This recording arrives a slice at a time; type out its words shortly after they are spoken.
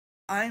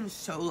I'm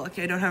so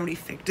lucky I don't have any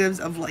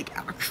fictives of like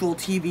actual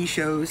TV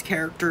shows,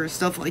 characters,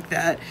 stuff like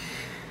that.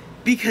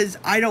 Because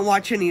I don't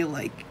watch any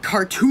like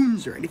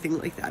cartoons or anything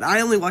like that.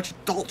 I only watch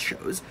adult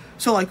shows.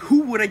 So like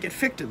who would I get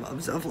fictive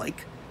of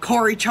like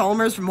Corey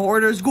Chalmers from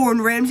Hoarders,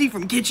 Gordon Ramsay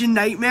from Kitchen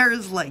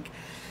Nightmares? Like,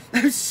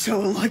 I'm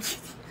so lucky.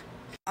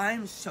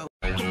 I'm so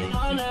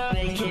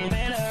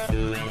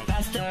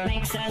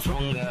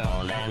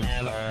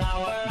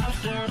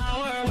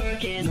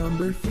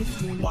Number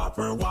 15.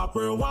 Whopper,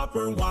 Whopper,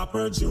 Whopper,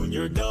 Whopper,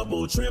 Junior,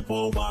 Double,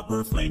 Triple,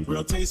 Whopper, Flame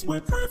Grill taste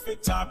with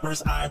perfect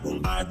toppers. I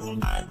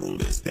rule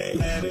this day.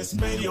 Lettuce,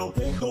 mayo,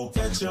 pickle,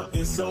 ketchup,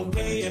 it's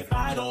okay. If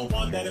I don't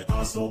want that, it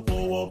also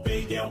full of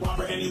big. Yeah,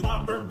 Whopper, any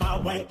Whopper,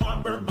 my way,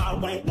 Whopper, my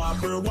way.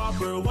 Whopper,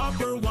 Whopper,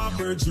 Whopper,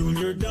 Whopper,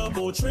 Junior,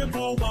 Double,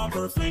 Triple,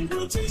 Whopper, Flame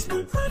Grill taste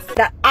with perfect.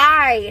 That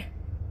I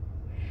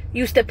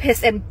used to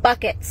piss in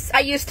buckets. I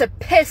used to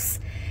piss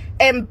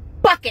in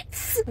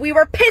buckets. We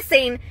were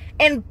pissing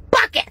in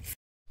buckets.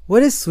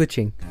 What is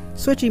switching?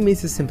 Switching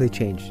means to simply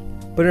change,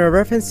 but in a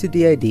reference to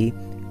DID,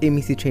 it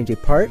means to change a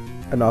part,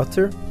 an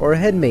alter, or a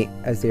headmate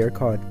as they are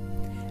called.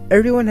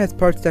 Everyone has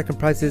parts that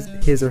comprises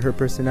his or her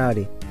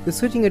personality. The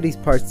switching of these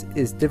parts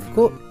is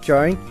difficult,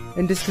 jarring,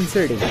 and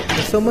disconcerting.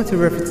 For someone to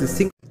reference a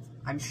single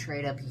I'm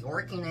straight up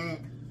yorking it.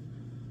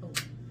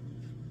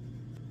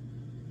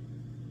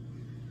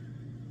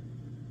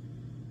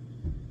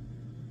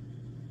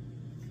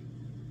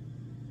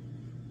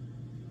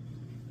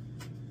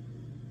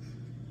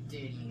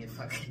 Dude, you need to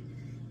fucking...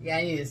 Yeah,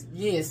 you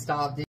need to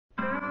stop, dude.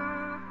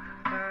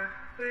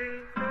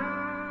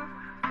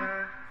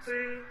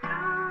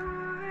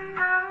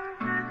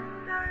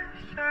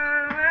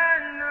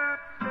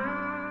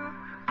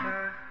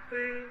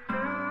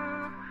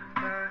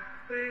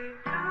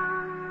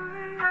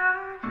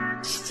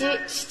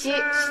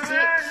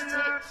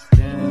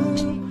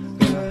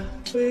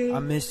 I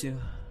miss you.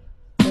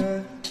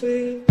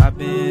 I've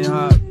been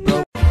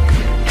heartbroken.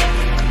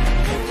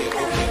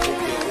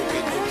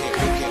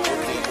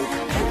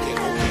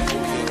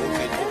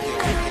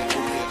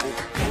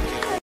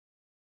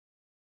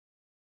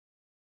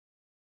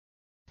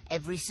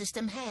 Every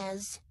system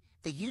has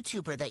the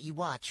YouTuber that you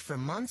watch for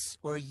months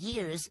or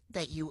years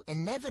that you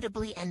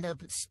inevitably end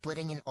up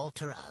splitting an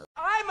alter of.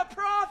 I'm a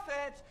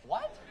prophet!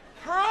 What?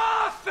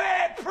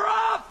 Prophet!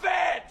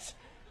 Prophet!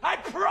 I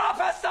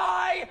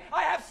prophesy!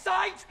 I have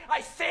sight!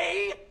 I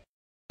see!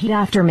 Repeat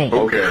after me.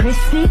 Okay.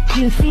 Crispy,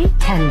 juicy,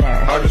 tender.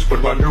 I just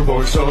put my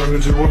newborn son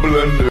into a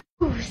blender.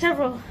 Ooh,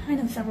 I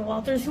know several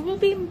authors who will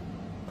be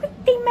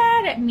pretty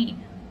mad at me,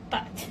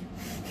 but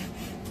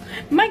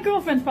my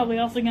girlfriend's probably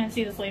also going to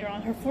see this later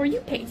on her For You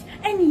page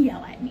and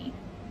yell at me.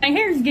 My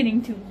hair's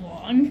getting too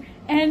long,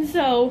 and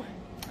so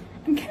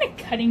I'm kind of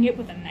cutting it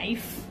with a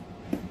knife.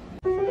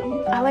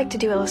 I like to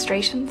do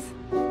illustrations.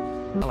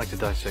 I like to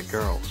dissect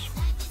girls.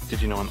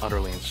 Did you know I'm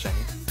utterly insane?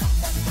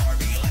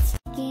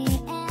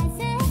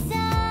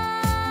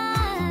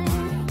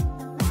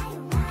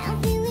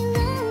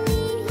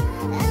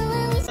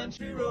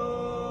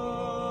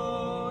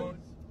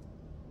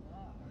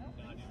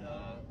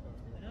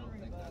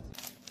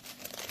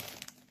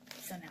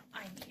 So now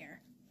I'm here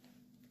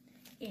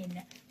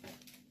in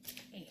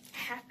a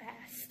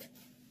half-assed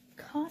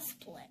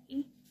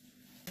cosplay,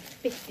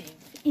 fictive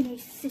in a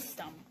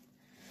system.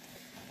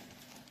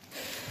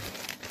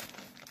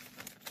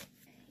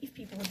 If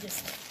people would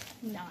just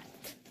not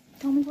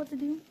tell me what to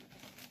do.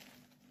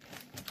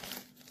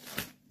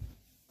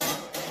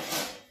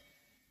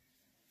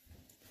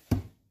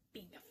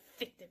 Being a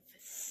fictive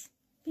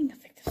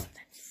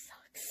sometimes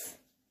sucks.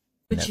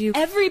 Would you?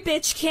 Every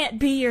bitch can't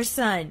be your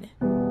son.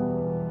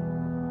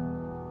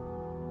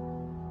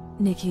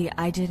 Nikki,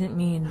 I didn't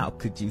mean. How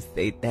could you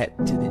say that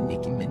to the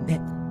Nicki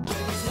Minaj?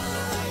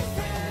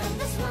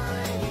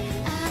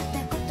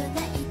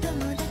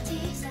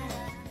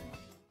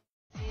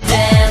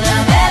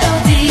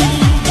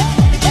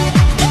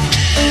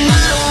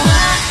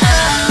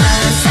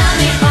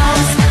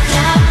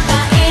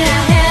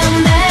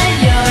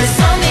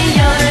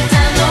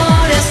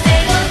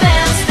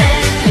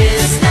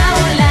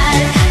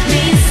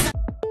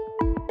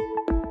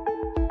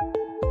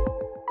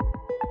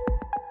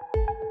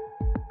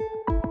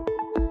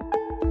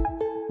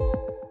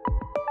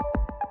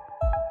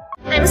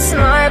 I'm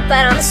smart,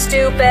 but I'm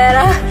stupid.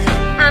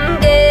 I'm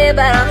gay,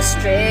 but I'm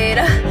straight.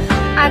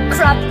 I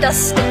crop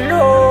dust in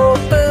Whole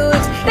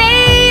Foods.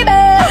 Baby,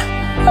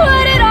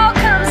 what it all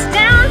comes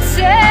down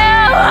to.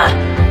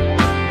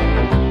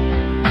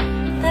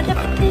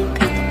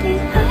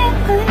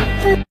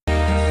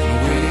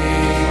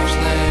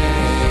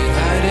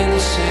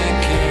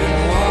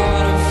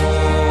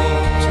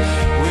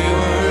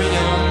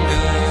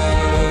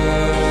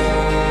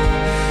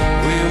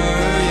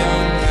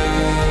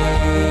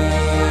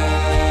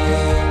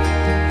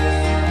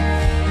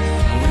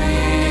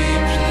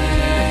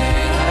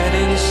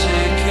 Sick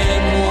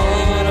and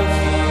water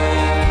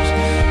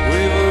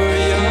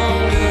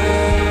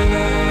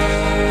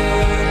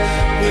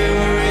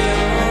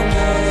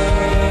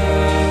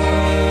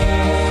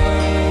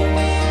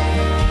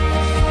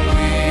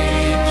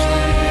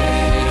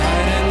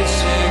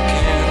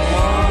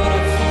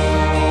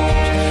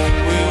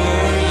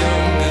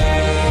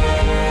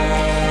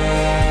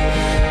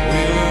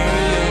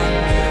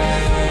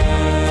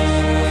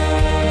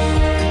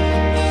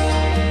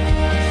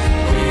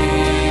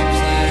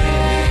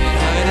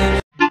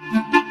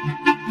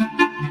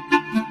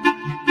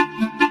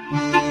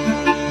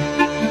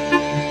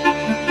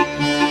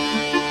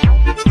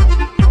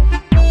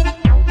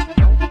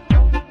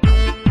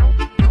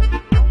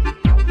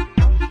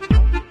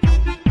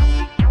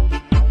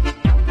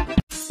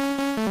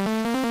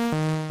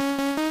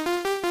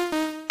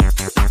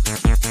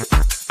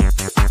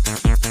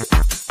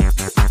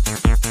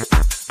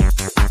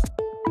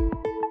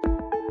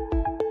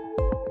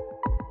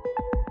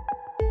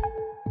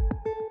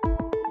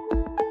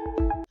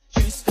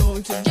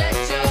going to get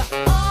you.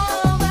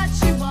 All that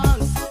she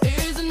wants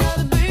is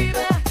another baby.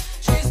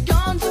 She's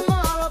gone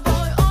tomorrow,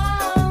 boy.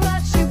 All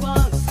that she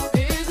wants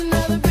is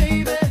another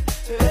baby.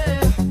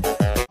 Yeah.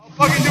 I'll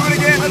fucking do it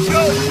again. Let's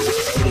go.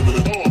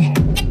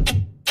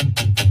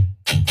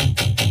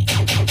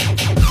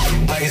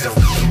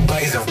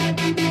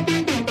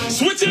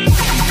 Switch it.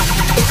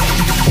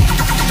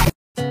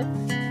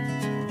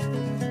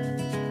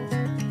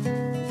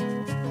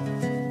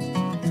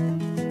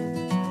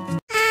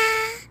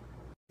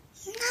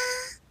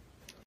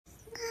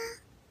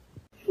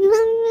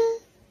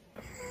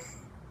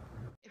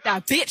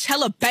 That bitch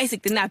hella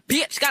basic, then that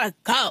bitch gotta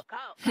go.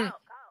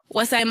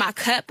 What's in my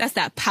cup? That's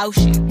that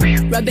potion.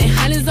 Rubbing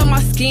honey's on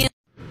my skin.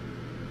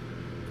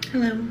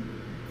 Hello,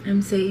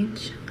 I'm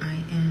Sage.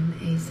 I am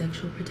a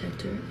sexual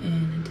protector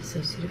in a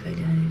dissociative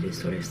identity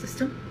disorder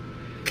system.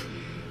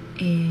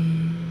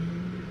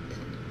 And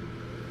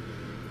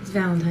it's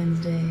Valentine's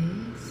Day,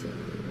 so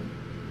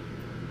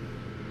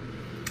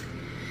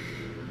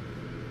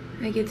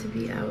I get to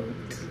be out.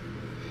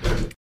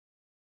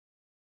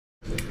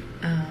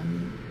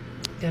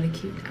 Got a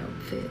cute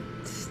outfit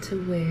to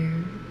wear.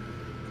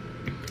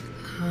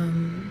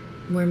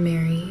 We're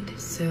married,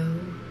 so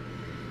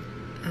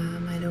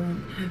I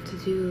don't have to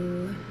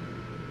do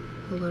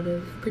a lot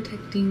of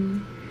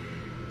protecting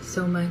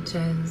so much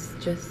as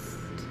just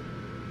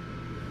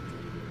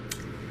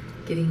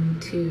getting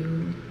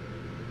to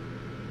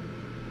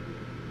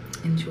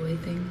enjoy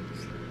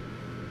things.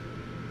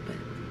 But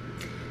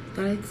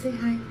thought I'd say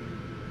hi.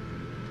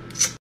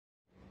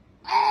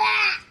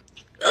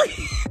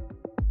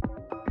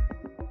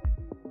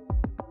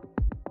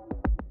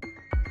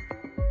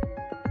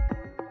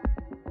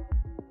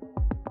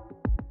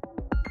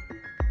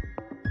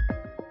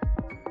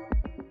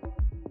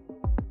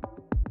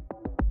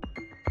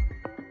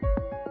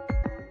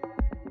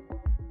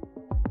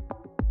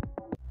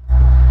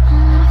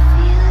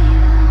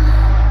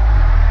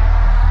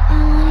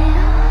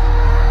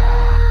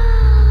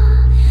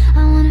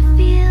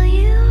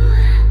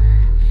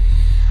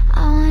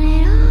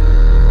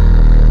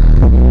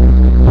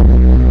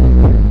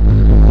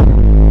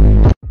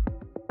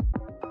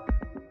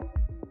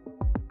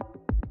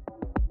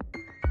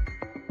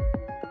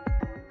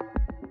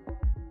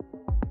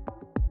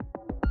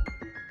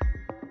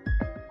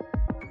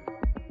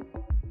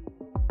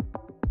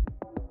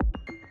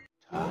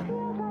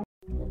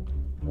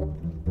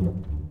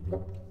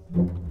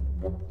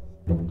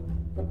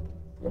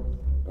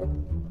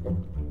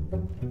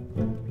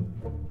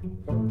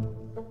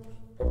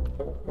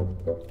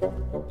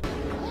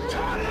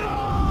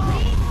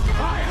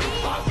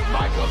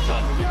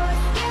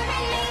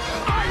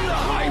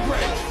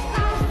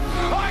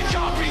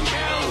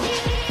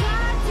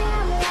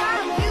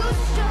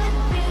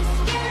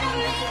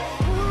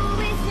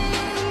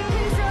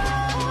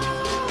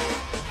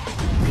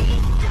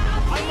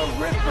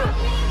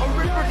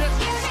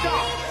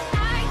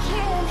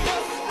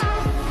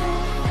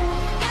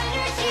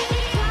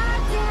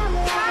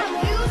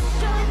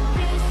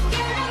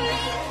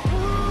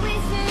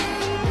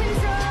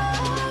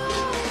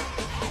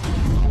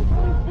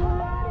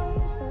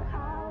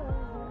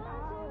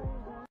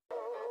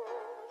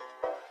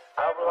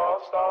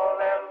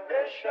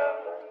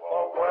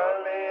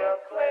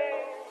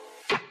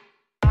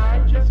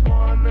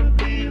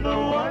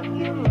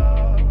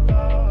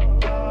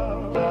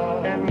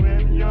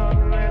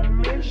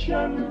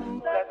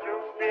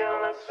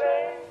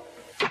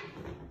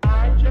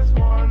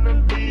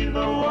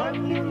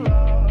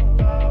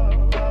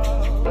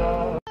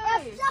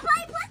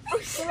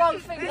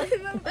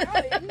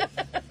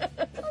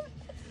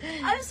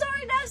 I'm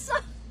sorry, no, so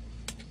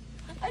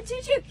I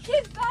did you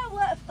keep going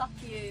work. Fuck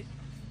you.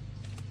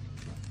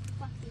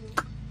 Fuck you.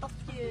 Fuck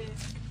you.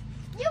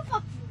 You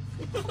fuck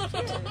you. Fuck you.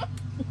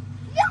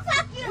 You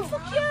fuck you.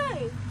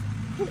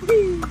 Fuck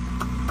you.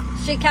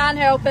 She can't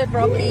help it,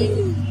 Rocky.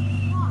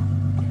 Fuck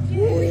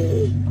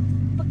you.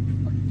 Fuck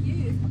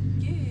you.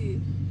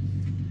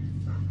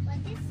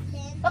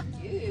 Fuck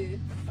you.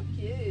 Fuck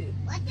you.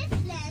 What is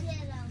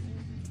landed on?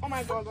 Oh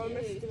my god, I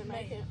almost didn't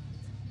make it.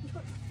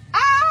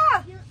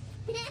 Ah!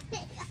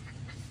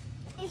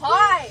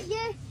 Hi!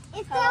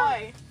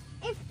 Hi.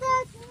 If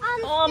the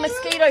Oh,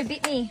 mosquito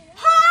bit me.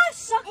 Hi,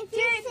 suck if dick.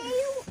 you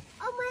see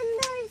when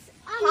there's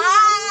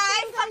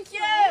Hi, fuck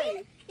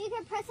you. You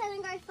can press it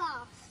and go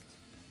fast.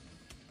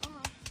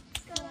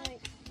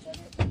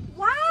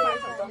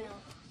 Wow.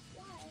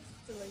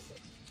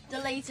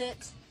 Delete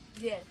it.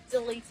 Yeah,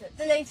 delete it.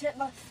 Delete it,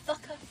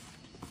 motherfucker.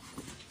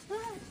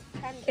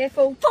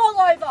 Careful. Fall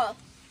over.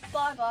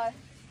 Bye bye.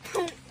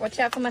 Watch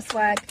out for my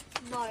swag.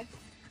 No.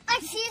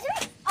 Excuse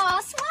me?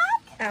 Our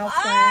swag? Our swag.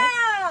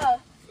 Ah!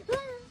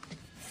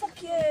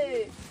 Fuck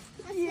you.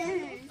 Fuck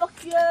you.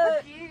 Fuck you.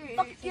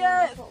 Fuck you.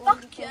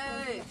 Fuck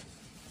you.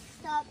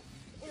 Stop.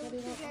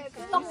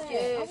 Fuck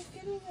you.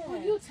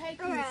 Will you take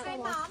me so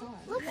much time?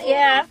 Look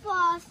Yeah.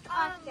 how fast I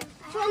can.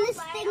 So when this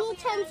thingy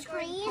turns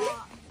green,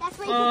 that's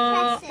when you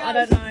can press it. I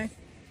don't know.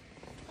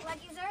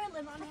 Like, is there a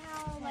limit on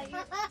how, like...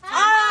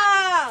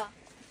 Ah!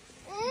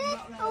 I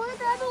want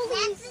to all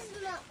these...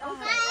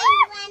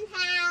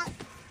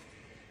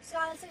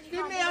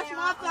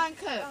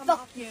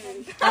 Fuck you.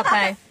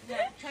 Okay.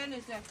 Yeah, 10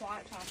 is their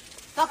quiet time.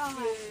 Fuck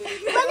you.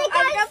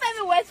 I don't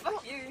know words.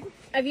 Fuck you.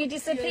 Have you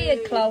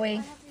disappeared,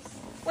 Chloe?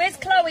 Where's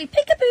Chloe?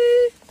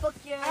 Peekaboo! Fuck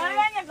you.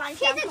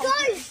 She's a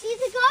ghost. She's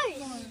a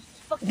ghost.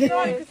 Fuck you.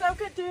 It's so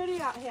get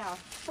dirty out here.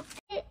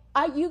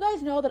 You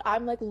guys know that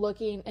I'm like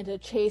looking into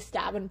Chase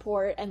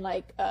Davenport and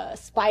like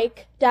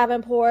Spike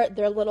Davenport,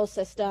 their little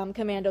system,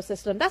 commando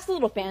system. That's the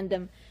little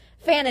fanon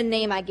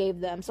name I gave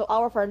them, so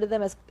I'll refer to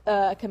them as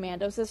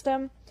commando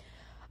system.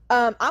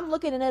 I'm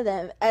looking into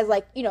them as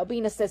like, you know,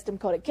 being a system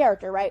coded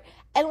character, right?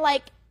 And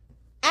like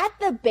at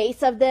the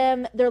base of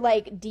them, they're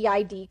like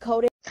DID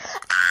coded.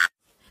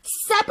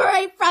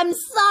 Separate from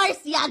source,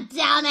 you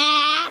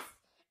dumbass!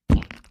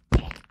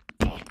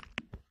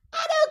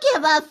 I don't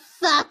give a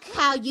fuck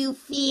how you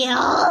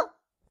feel.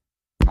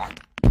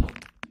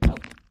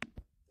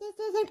 This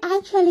isn't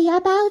actually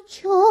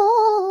about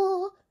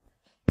you.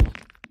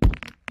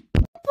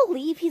 I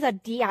believe he's a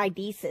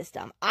DID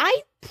system.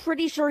 I'm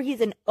pretty sure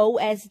he's an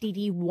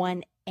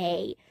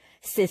OSDD-1A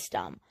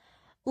system.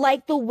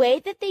 Like, the way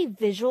that they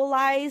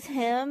visualize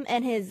him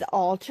and his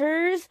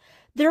alters,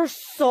 they're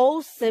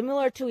so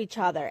similar to each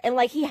other. And,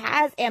 like, he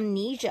has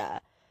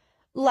amnesia.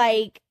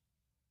 Like,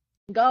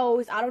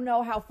 goes, I don't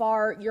know how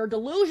far your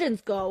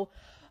delusions go,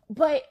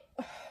 but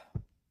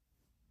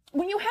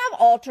when you have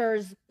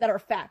alters that are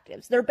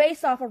factives, they're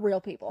based off of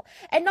real people.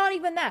 And not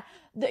even that.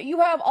 You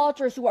have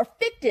alters who are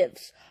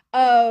fictives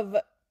of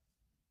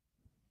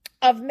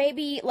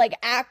maybe, like,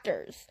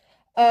 actors.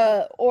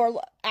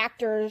 Or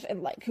actors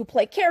and like who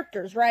play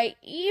characters, right?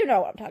 You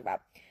know what I'm talking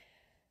about.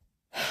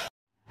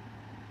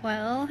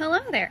 Well, hello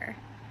there.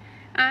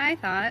 I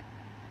thought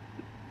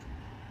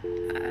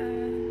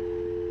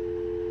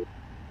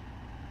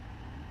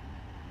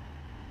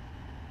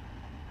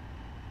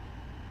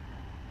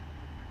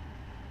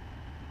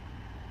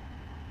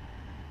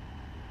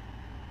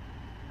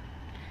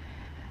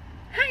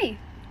Hi,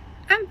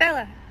 I'm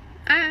Bella.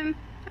 I'm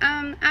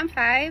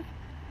 5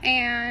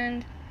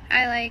 and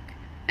I like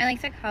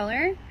to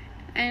color,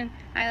 and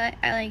I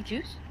like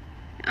juice.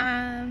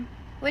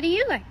 What do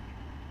you like?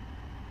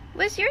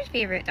 What's your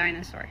favorite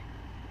dinosaur?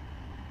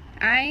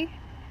 I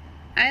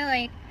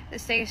like the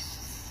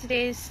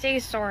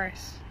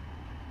Stegosaurus,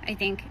 I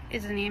think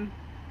is the name.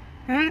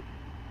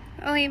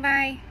 Okay,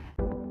 bye.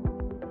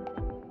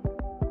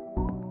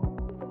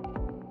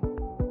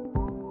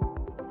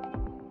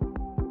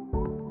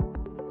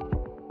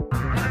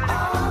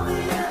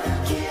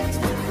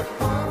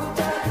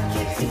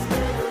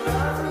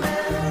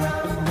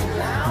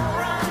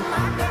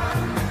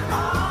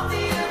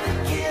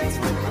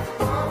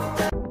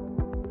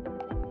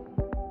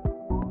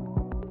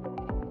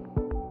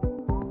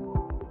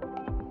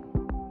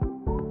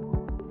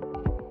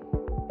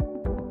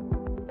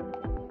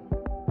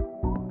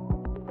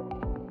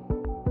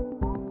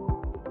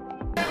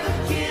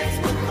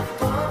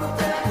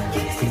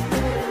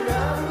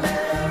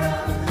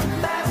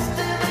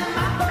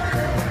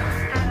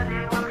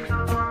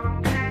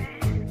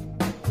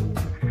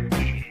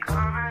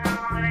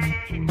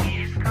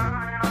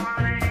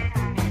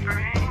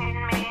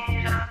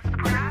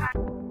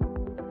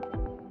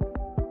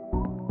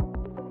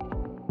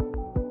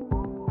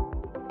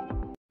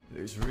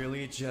 There's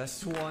really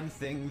just one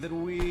thing that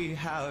we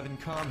have in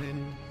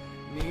common.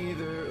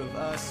 Neither of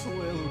us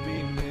will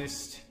be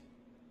missed.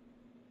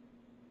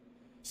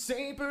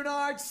 St.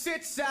 Bernard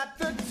sits at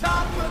the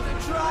top of the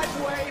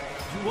driveway.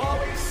 You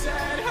always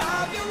said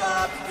how you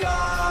love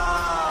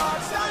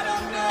dogs. I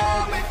don't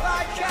know if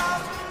I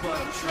count, but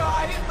I'm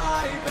trying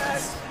my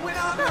best when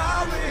I'm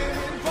howling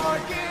and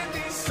barking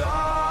these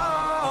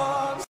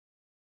songs.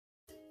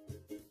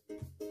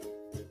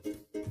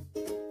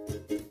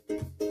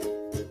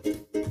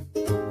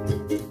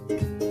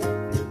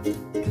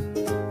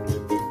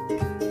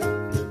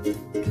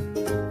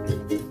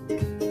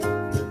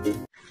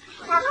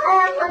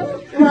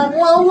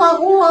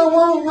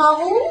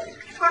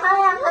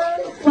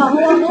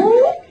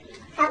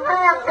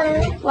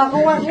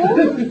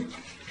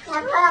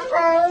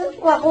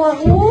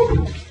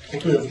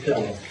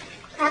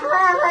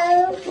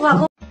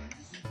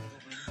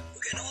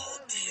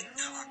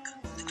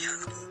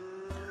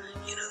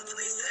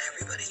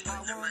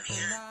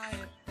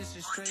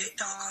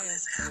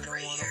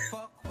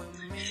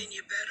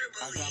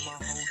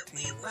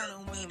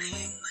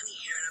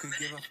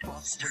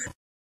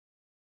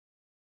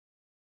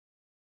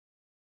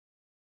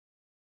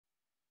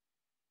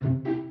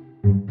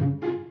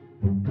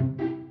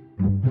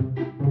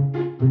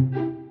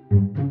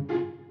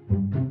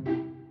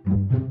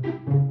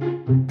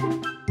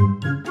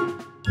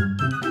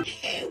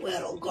 Hey,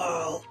 little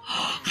girl,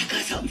 I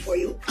got something for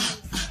you.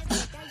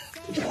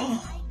 Whoa.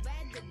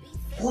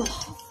 Whoa.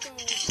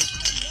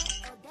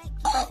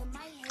 Oh.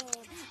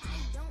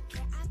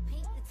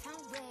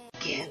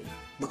 Again,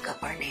 look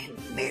up our name,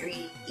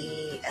 Mary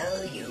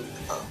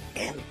E-L-U-O-M-A.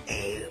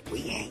 We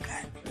ain't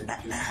got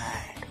nothing to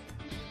hide.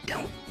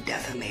 Don't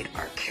defamate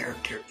our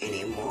character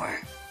anymore.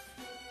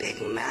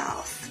 Big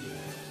mouth.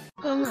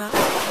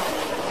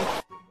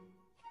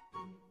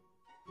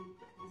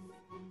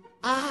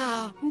 Ah.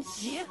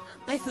 Yeah,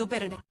 I feel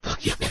better now.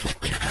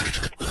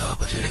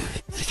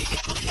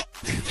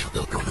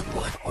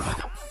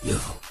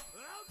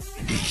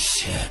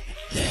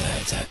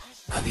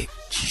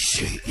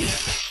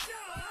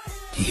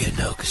 You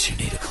know, 'cause you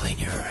need to clean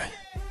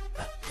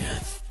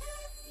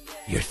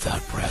your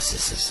thought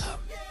processes up.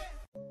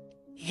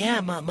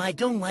 Yeah, Mom, I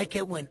don't like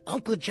it when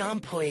Uncle John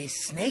plays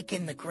snake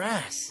in the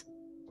grass.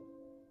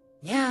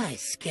 Yeah,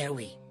 it's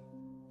scary.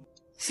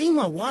 See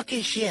my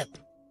walking ship.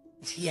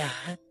 Yeah.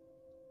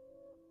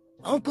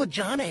 Uncle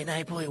John and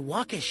I play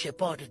walking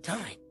ship all the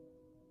time.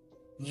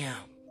 Yeah.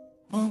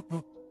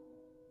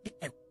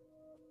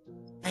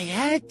 I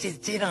had to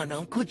sit on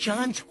Uncle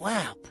John's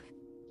lap.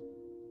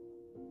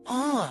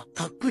 Oh,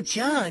 Uncle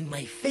John,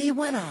 my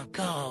favorite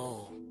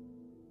uncle.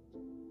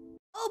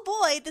 Oh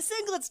boy, the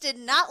singlets did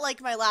not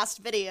like my last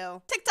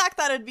video. TikTok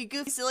thought it'd be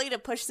goofy silly to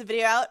push the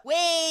video out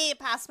way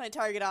past my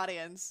target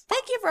audience.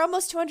 Thank you for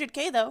almost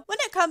 200k though. When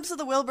it comes to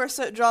the Wilbur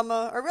Soot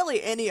drama, or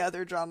really any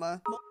other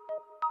drama,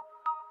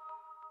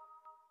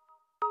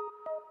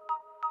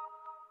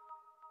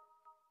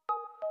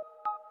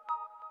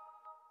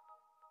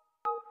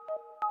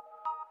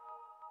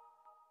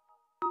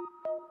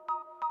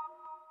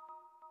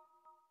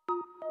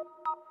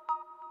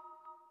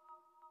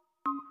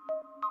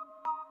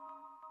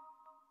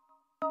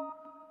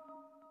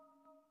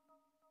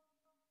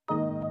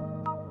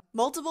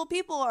 multiple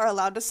people are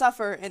allowed to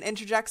suffer, and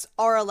interjects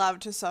are allowed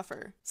to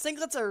suffer.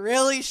 Singlets are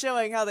really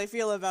showing how they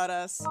feel about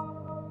us.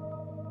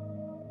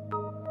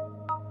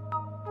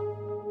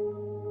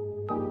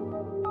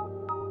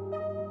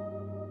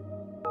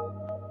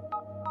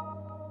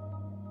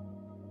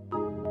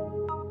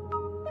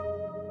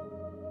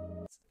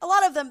 A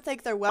lot of them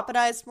think their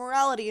weaponized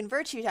morality and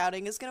virtue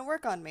touting is gonna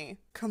work on me.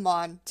 Come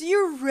on, do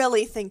you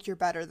really think you're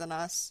better than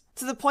us?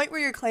 To the point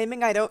where you're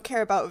claiming I don't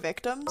care about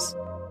victims?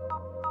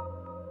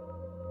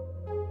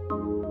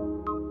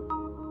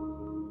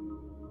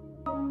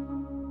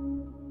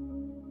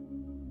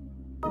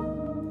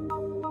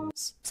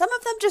 Some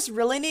of them just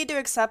really need to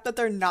accept that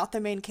they're not the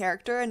main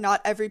character and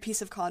not every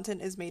piece of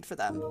content is made for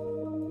them.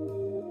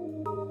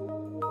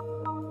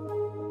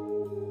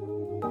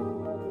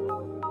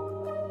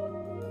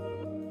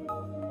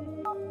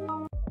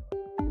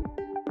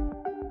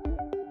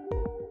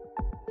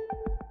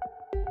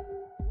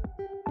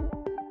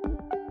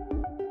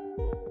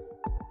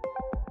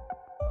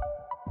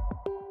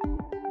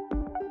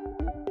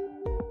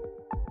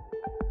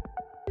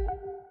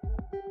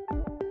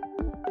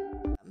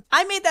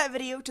 I made that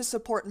video to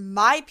support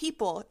my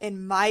people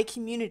in my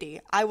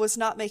community. I was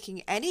not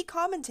making any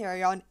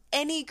commentary on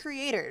any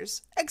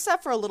creators,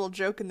 except for a little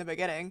joke in the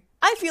beginning.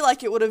 I feel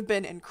like it would have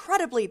been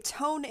incredibly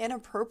tone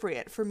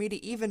inappropriate for me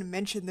to even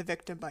mention the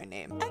victim by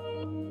name.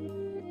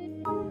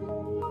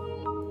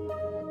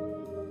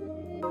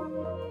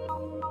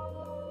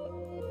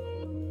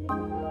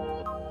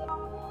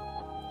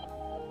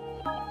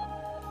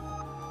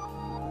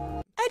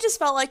 I just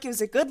felt like it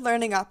was a good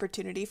learning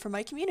opportunity for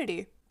my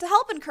community, to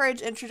help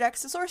encourage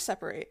interjects to source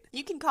separate.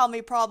 You can call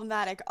me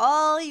problematic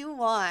all you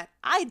want.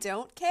 I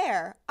don't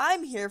care.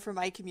 I'm here for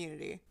my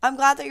community. I'm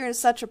glad that you're in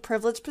such a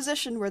privileged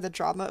position where the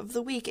drama of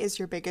the week is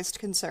your biggest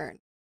concern.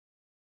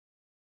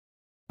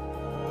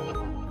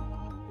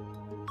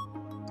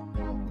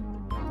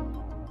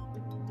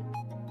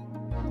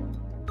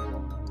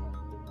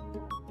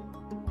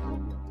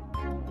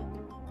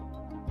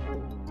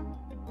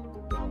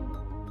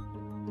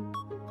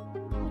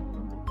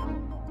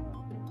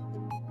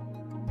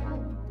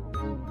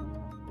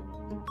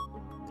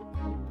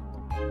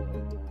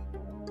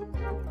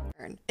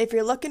 If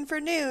you're looking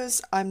for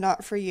news, I'm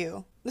not for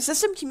you. The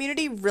system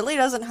community really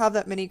doesn't have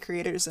that many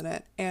creators in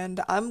it, and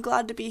I'm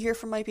glad to be here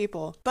for my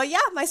people. But yeah,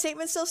 my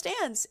statement still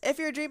stands. If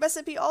you're a Dream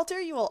SMP alter,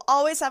 you will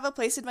always have a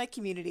place in my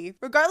community,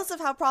 regardless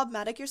of how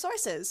problematic your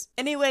source is.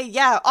 Anyway,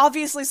 yeah,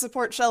 obviously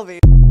support Shelby.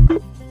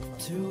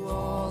 To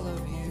all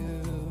of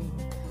you,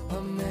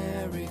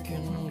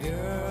 American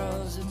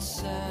girls,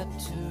 it's sad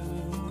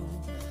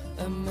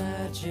to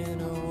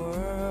imagine a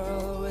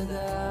world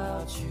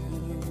without you.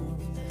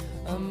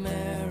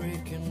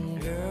 American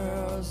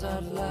girls,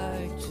 I'd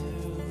like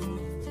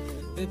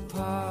to be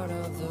part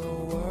of the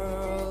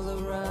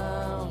world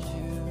around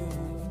you,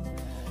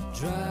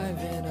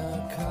 driving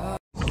a car.